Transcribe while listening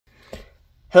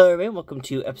Hello everybody, welcome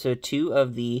to episode 2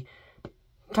 of the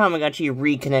Tamagotchi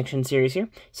Reconnection series here.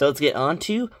 So let's get on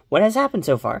to what has happened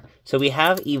so far. So we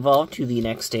have evolved to the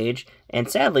next stage, and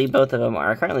sadly both of them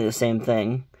are currently the same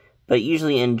thing. But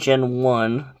usually in Gen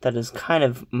 1, that is kind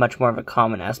of much more of a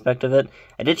common aspect of it.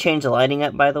 I did change the lighting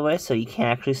up, by the way, so you can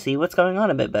actually see what's going on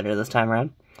a bit better this time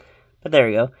around. But there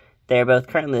we go. They are both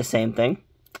currently the same thing.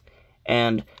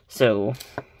 And so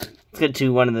let's get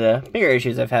to one of the bigger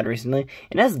issues I've had recently,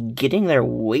 and that's getting their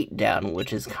weight down,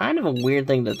 which is kind of a weird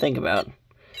thing to think about.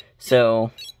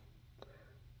 So,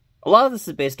 a lot of this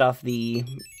is based off the,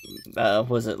 a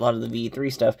lot of the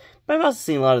V3 stuff, but I've also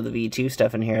seen a lot of the V2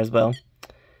 stuff in here as well.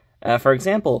 For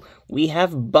example, we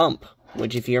have Bump,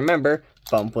 which if you remember,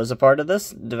 Bump was a part of this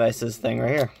device's thing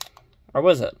right here. Or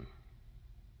was it?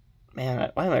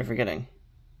 Man, why am I forgetting?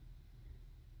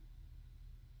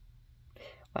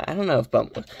 I don't know if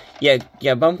Bump was...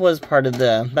 Yeah, Bump was part of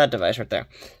that device right there.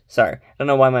 Sorry, I don't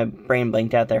know why my brain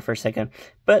blinked out there for a second.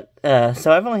 But,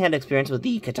 so I've only had experience with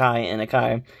the Katai and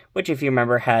Akai, which if you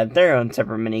remember had their own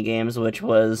separate mini-games, which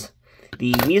was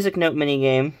the Music Note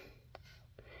mini-game,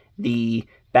 the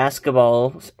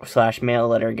basketball/mail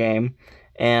letter game,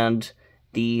 and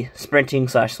the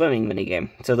sprinting/swimming mini-game.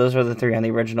 So those were the three on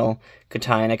the original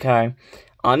Katai and Akai.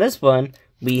 On this one,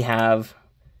 we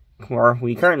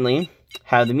currently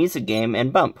have the music game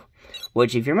and Bump,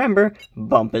 which if you remember,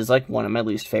 Bump is like one of my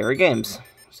least favorite games.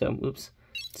 So, oops,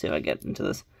 let's see if I get into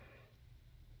this.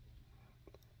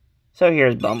 So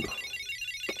here's Bump.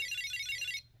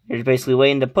 You're basically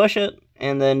waiting to push it,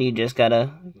 and then you just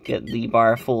gotta get the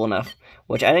bar full enough,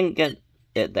 which I didn't get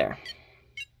it there.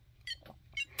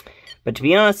 But to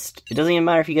be honest, it doesn't even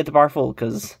matter if you get the bar full,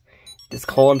 because this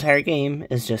whole entire game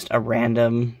is just a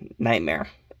random nightmare.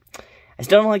 I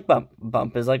still don't like Bump.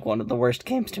 Bump is like one of the worst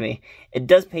games to me. It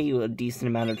does pay you a decent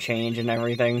amount of change and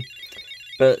everything,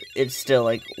 but it's still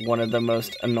like one of the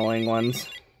most annoying ones.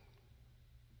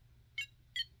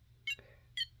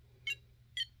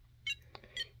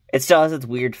 It still has its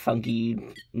weird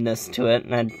funkiness to it,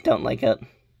 and I don't like it.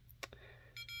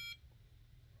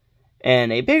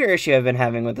 And a bigger issue I've been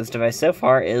having with this device so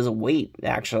far is weight,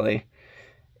 actually.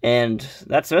 And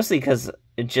that's mostly because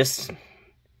it just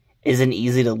isn't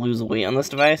easy to lose weight on this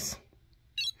device.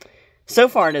 So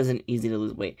far, it isn't easy to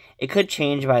lose weight. It could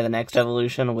change by the next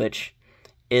evolution, which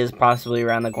is possibly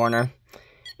around the corner.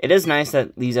 It is nice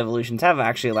that these evolutions have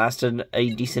actually lasted a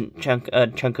decent chunk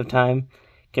of time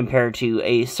compared to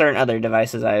a certain other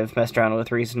devices I've messed around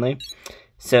with recently.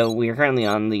 So we are currently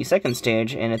on the second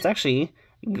stage, and it's actually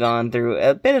gone through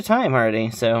a bit of time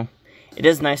already. So it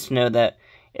is nice to know that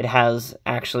it has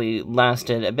actually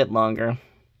lasted a bit longer.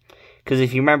 Because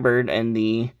if you remembered in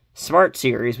the Smart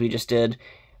series we just did,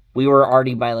 we were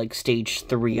already by like stage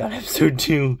 3 on episode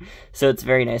 2. So it's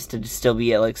very nice to still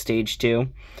be at like stage 2.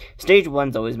 Stage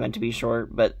 1's always meant to be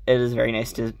short, but it is very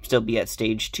nice to still be at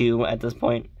stage 2 at this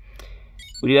point.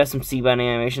 We do have some C-Bunny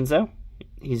animations though.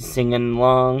 He's singing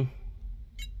along.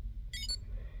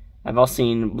 I've also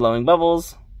seen blowing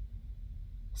bubbles.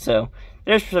 So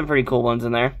there's some pretty cool ones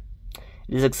in there.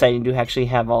 It is exciting to actually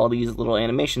have all these little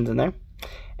animations in there.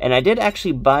 And I did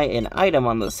actually buy an item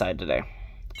on this side today.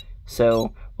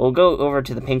 So, we'll go over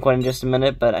to the pink one in just a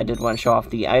minute, but I did want to show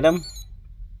off the item.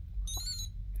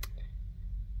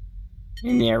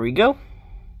 And there we go.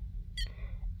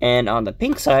 And on the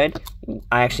pink side,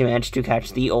 I actually managed to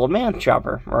catch the old man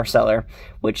shopper, or seller,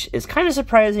 which is kind of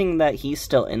surprising that he's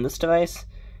still in this device.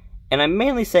 And I'm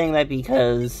mainly saying that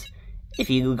because if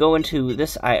you go into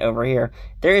this eye over here,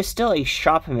 there is still a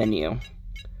shop menu.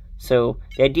 So,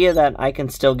 the idea that I can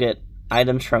still get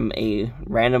items from a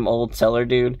random old seller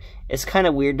dude is kind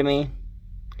of weird to me.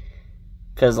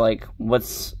 Because, like,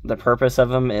 what's the purpose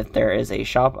of him if there is a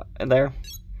shop there?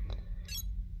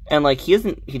 And, like, he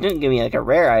didn't give me, like, a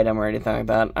rare item or anything like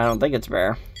that. I don't think it's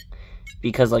rare.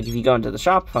 Because, like, if you go into the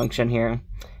shop function here,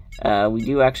 we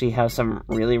do actually have some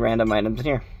really random items in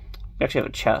here. We actually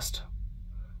have a chest.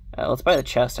 Let's buy the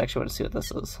chest. I actually want to see what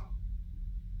this is.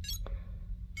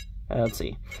 Let's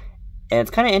see. And it's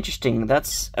kind of interesting.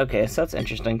 Okay, so that's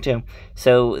interesting too.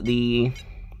 So the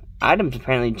items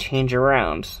apparently change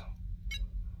around.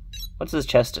 What's this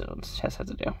chest do? What's this chest have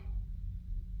to do?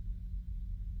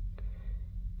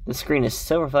 The screen is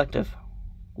so reflective.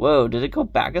 Whoa, did it go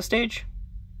back a stage?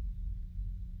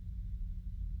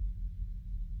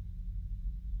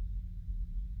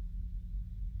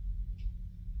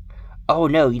 Oh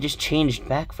no, you just changed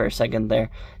back for a second there.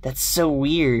 That's so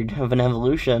weird of an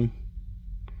evolution.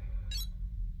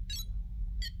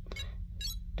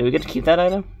 Do we get to keep that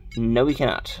item? No, we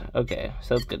cannot. Okay,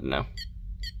 so that's good to know.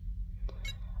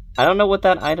 I don't know what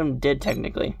that item did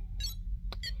technically.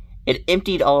 It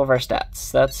emptied all of our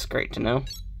stats. That's great to know.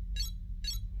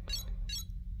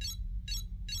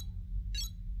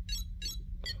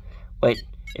 Wait,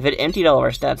 if it emptied all of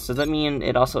our stats, does that mean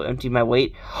it also emptied my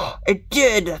weight? It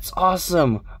did! That's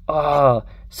awesome! Oh,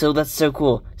 so that's so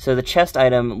cool. So the chest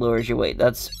item lowers your weight.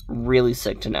 That's really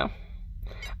sick to know.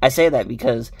 I say that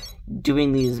because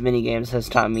doing these minigames has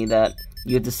taught me that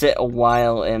you have to sit a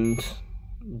while and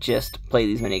just play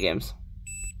these minigames.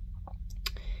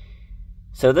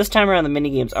 So this time around, the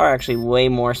minigames are actually way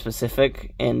more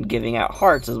specific in giving out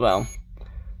hearts as well.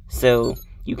 So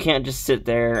you can't just sit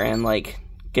there and, like,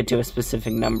 get to a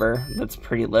specific number that's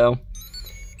pretty low.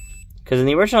 Because in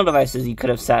the original devices, you could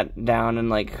have sat down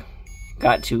and, like,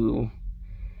 got to,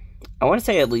 I want to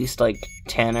say at least, like,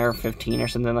 10 or 15 or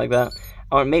something like that.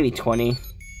 Or maybe 20.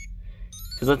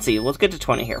 Because let's see, let's get to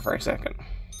 20 here for a second.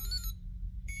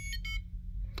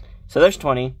 So there's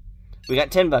 20. We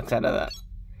got $10 out of that.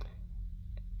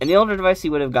 In the older device,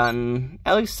 you would have gotten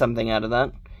at least something out of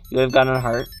that. You would have gotten a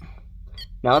heart.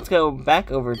 Now let's go back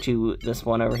over to this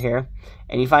one over here,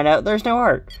 and you find out there's no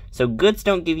heart. So goods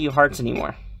don't give you hearts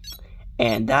anymore.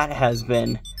 And that has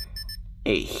been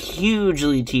a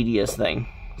hugely tedious thing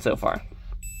so far.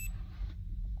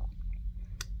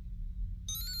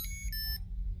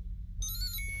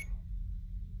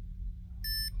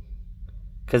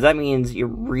 Because that means you're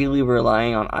really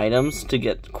relying on items to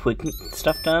get quick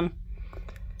stuff done,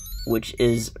 which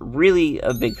is really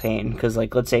a big pain. Because,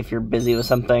 like, let's say if you're busy with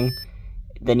something,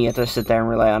 then you have to sit there and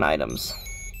rely on items.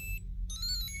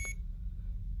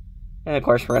 And of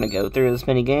course, we're going to go through this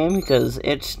mini game because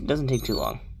it doesn't take too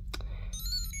long.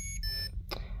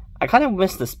 I kind of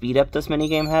miss the speed up this mini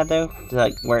game had, though,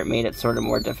 like where it made it sort of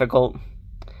more difficult.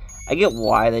 I get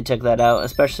why they took that out,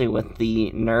 especially with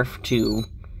the nerf to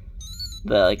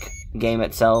the, like, game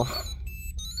itself.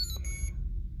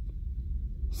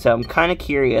 So I'm kind of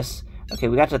curious. Okay,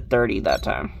 we got to 30 that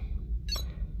time.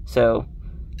 So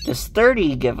does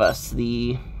 30 give us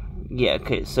the... Yeah,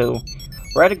 okay, so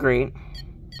we're at a great.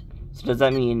 So does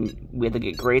that mean we have to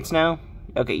get greats now?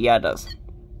 Okay, yeah, it does.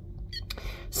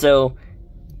 So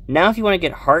now if you want to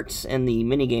get hearts in the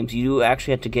minigames, you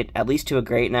actually have to get at least to a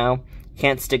great now.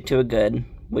 Can't stick to a good,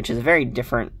 which is a very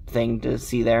different thing to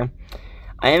see there.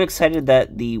 I am excited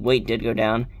that the weight did go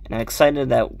down, and I'm excited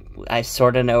that I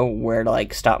sort of know where to,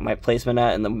 like, stop my placement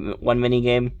at in the one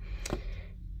minigame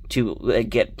to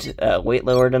get weight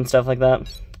lowered and stuff like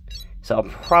that. So I'll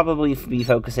probably be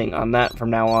focusing on that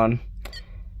from now on.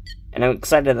 And I'm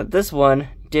excited that this one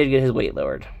did get his weight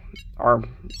lowered. Or,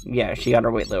 yeah, she got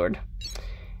her weight lowered.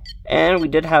 And we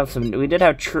did have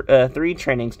 3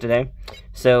 trainings today.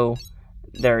 So,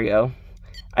 there we go.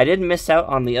 I did miss out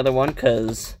on the other one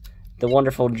because the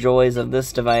wonderful joys of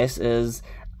this device is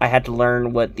I had to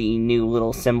learn what the new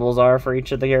little symbols are for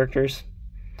each of the characters.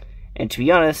 And to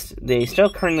be honest, they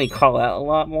still currently call out a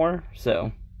lot more,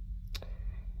 so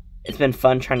it's been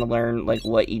fun trying to learn, like,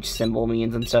 what each symbol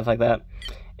means and stuff like that.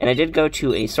 And I did go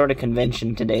to a sort of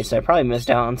convention today, so I probably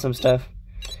missed out on some stuff.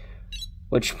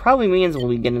 Which probably means we'll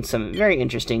be getting some very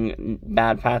interesting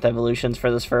bad path evolutions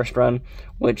for this first run,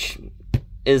 which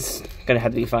is going to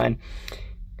have to be fine.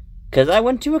 Because I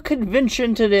went to a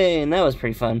convention today, and that was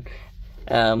pretty fun.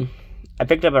 I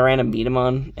picked up a random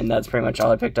beat-em-on, and that's pretty much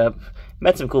all I picked up.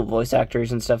 Met some cool voice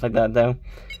actors and stuff like that, though,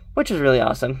 which was really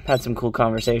awesome. Had some cool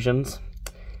conversations.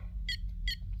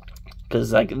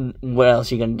 Because, like, what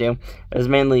else are you going to do? It was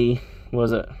mainly, what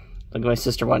was it? Like, my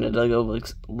sister wanted to go, like,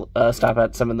 stop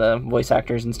at some of the voice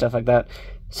actors and stuff like that.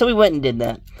 So we went and did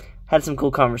that. Had some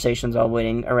cool conversations while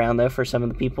waiting around, though, for some of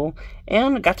the people.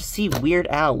 And got to see Weird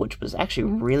Al, which was actually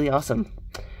really awesome.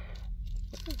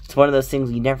 It's one of those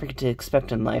things you never get to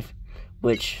expect in life,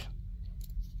 which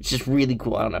is just really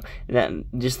cool. I don't know. And then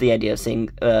just the idea of seeing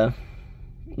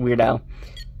Weird Al.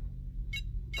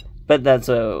 But that's,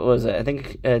 what was it? I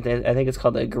think it's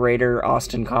called the Greater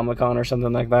Austin Comic-Con or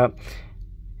something like that.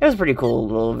 It was a pretty cool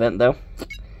little event, though.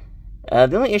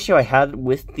 The only issue I had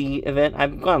with the event,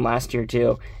 I've gone last year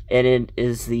too, and it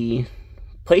is the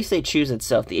place they choose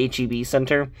itself, the HEB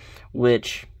Center,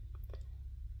 which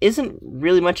isn't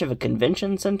really much of a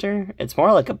convention center. It's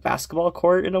more like a basketball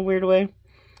court in a weird way.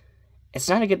 It's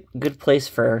not a good place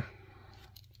for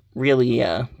really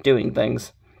doing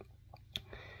things.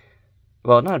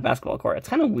 Well, not a basketball court. It's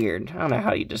kind of weird. I don't know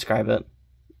how you describe it.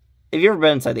 If you've ever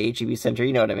been inside the HEB Center,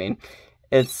 you know what I mean.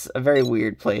 It's a very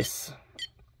weird place.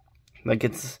 Like,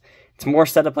 it's more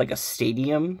set up like a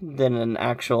stadium than an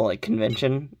actual, like,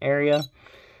 convention area.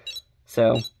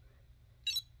 So,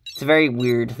 it's a very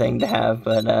weird thing to have,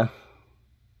 but,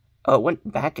 oh, it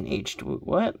went back and aged.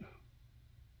 What?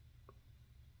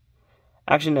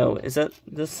 Actually, no. Is that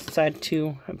this side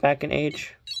too back in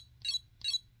age?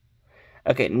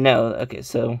 Okay, no. Okay,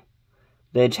 so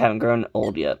they just haven't grown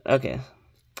old yet. Okay.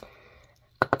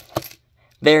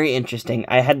 Very interesting.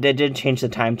 I did change the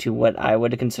time to what I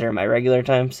would consider my regular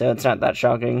time, so it's not that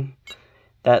shocking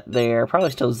that they're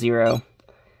probably still 0.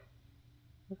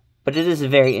 But it is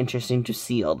very interesting to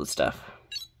see all the stuff.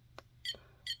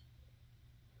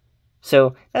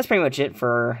 So, that's pretty much it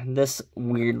for this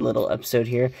weird little episode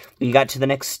here. We got to the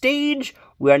next stage.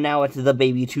 We are now at the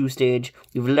Baby 2 stage.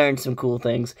 We've learned some cool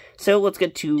things. So, let's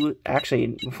get to...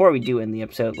 Actually, before we do end the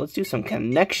episode, let's do some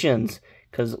connections.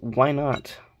 Because why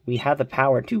not? We have the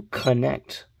power to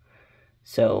connect.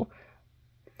 So,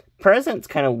 present's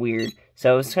kind of weird.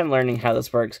 So, I was kind of learning how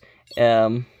this works.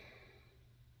 You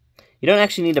don't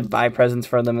actually need to buy presents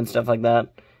for them and stuff like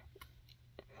that.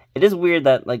 It is weird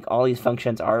that, like, all these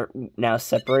functions are now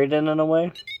separated in a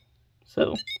way.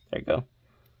 So, there you go.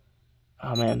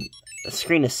 Oh, man. The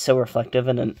screen is so reflective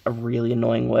in a really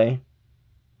annoying way.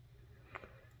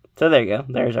 So, there you go.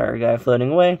 There's our guy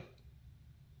floating away.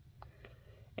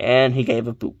 And he gave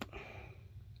a poop.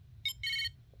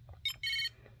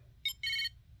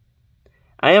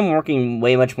 I am working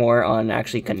way much more on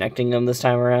actually connecting them this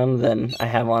time around than I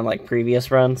have on, like, previous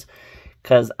runs.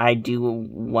 Because I do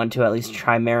want to at least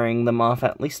try marrying them off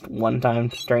at least one time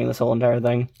during this whole entire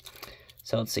thing.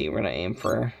 So let's see, we're going to aim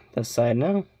for this side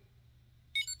now.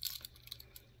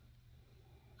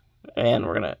 And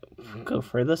we're going to go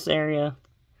for this area.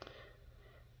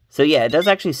 So yeah, it does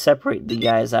actually separate the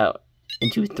guys out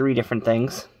into 3 different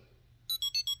things.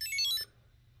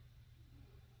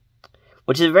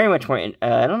 Which is very much more...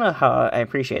 I don't know how I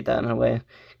appreciate that in a way.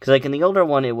 Because like in the older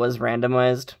one, it was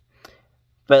randomized.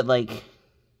 But like...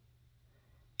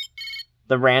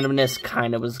 the randomness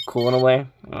kind of was cool in a way.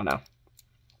 I don't know.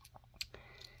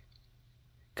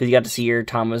 Because you got to see your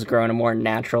Tamas grow in a more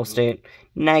natural state.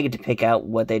 Now you get to pick out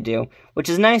what they do. Which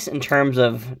is nice in terms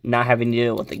of not having to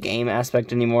deal with the game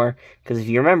aspect anymore. Because if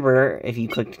you remember, if you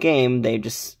clicked game, they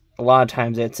just... a lot of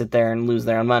times they'd sit there and lose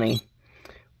their own money.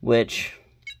 Which...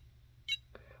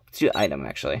 let's do item,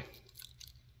 actually.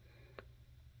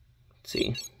 Let's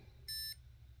see.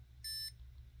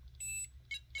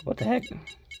 What the heck?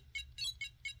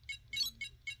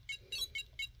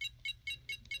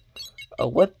 Oh,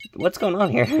 what's going on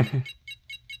here?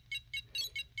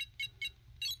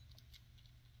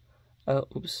 Oh,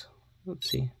 oops. Let's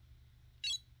see.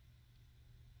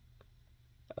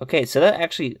 Okay, so that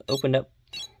actually opened up.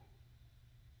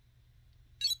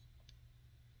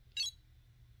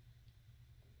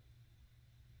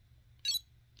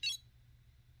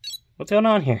 What's going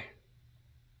on here?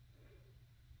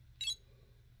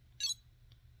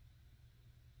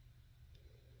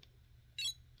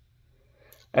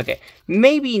 Okay,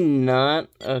 maybe not.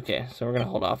 Okay, so we're going to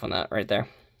hold off on that right there.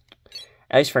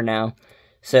 At least for now.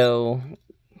 So,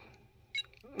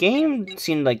 game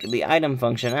seemed like the item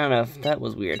function. I don't know if that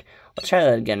was weird. Let's try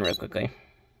that again real quickly.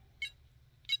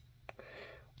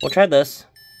 We'll try this.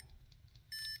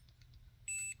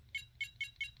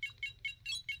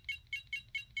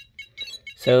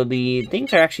 So the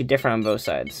things are actually different on both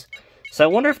sides. So I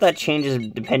wonder if that changes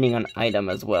depending on item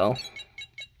as well.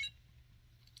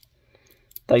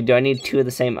 Like, do I need 2 of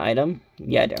the same item?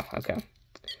 Yeah, I do. Okay.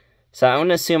 So I'm going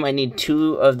to assume I need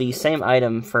 2 of the same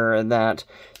item for that.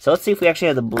 So let's see if we actually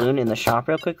have the balloon in the shop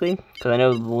real quickly. Because I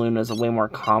know the balloon is a way more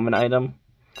common item.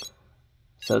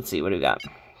 So let's see, what do we got?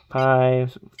 Pie,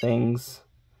 things,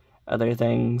 other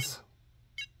things.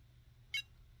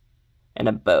 And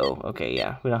a bow. Okay,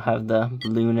 yeah. We don't have the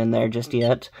balloon in there just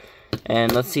yet.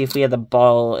 And let's see if we have the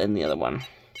ball in the other one.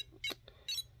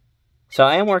 So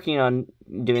I am working on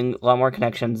doing a lot more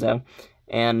connections, though.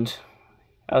 And,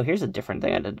 oh, here's a different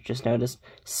thing I just noticed.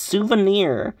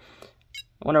 Souvenir.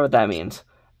 I wonder what that means.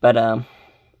 But,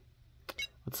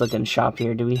 let's look in shop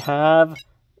here. Do we have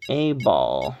a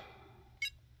ball?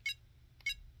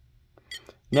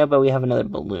 No, but we have another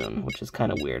balloon, which is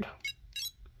kind of weird.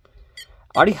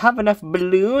 I already have enough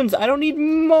balloons. I don't need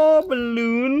more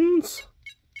balloons.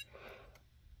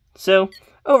 So,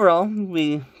 overall,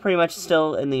 we pretty much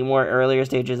still in the more earlier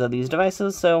stages of these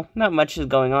devices, so not much is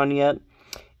going on yet.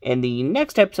 In the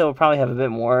next episode, we'll probably have a bit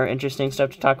more interesting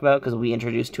stuff to talk about, because we'll be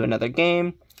introduced to another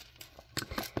game,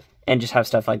 and just have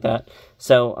stuff like that.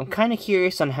 So, I'm kind of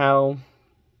curious on how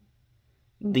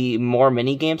the more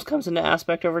mini-games comes into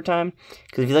aspect over time,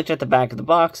 because if you looked at the back of the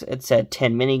box, it said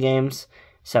 10 mini-games,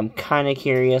 so I'm kind of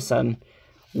curious on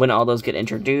when all those get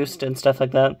introduced and stuff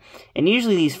like that. And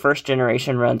usually these first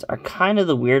generation runs are kind of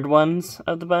the weird ones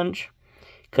of the bunch,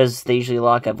 because they usually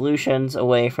lock evolutions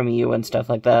away from you and stuff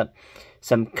like that.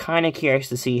 So I'm kind of curious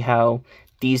to see how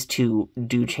these two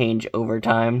do change over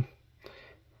time.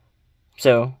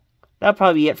 So, that'll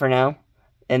probably be it for now.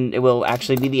 And it will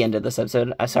actually be the end of this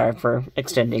episode. I'm sorry for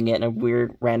extending it in a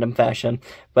weird, random fashion.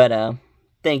 But,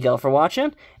 thank y'all for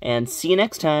watching, and see you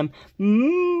next time.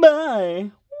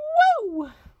 Bye!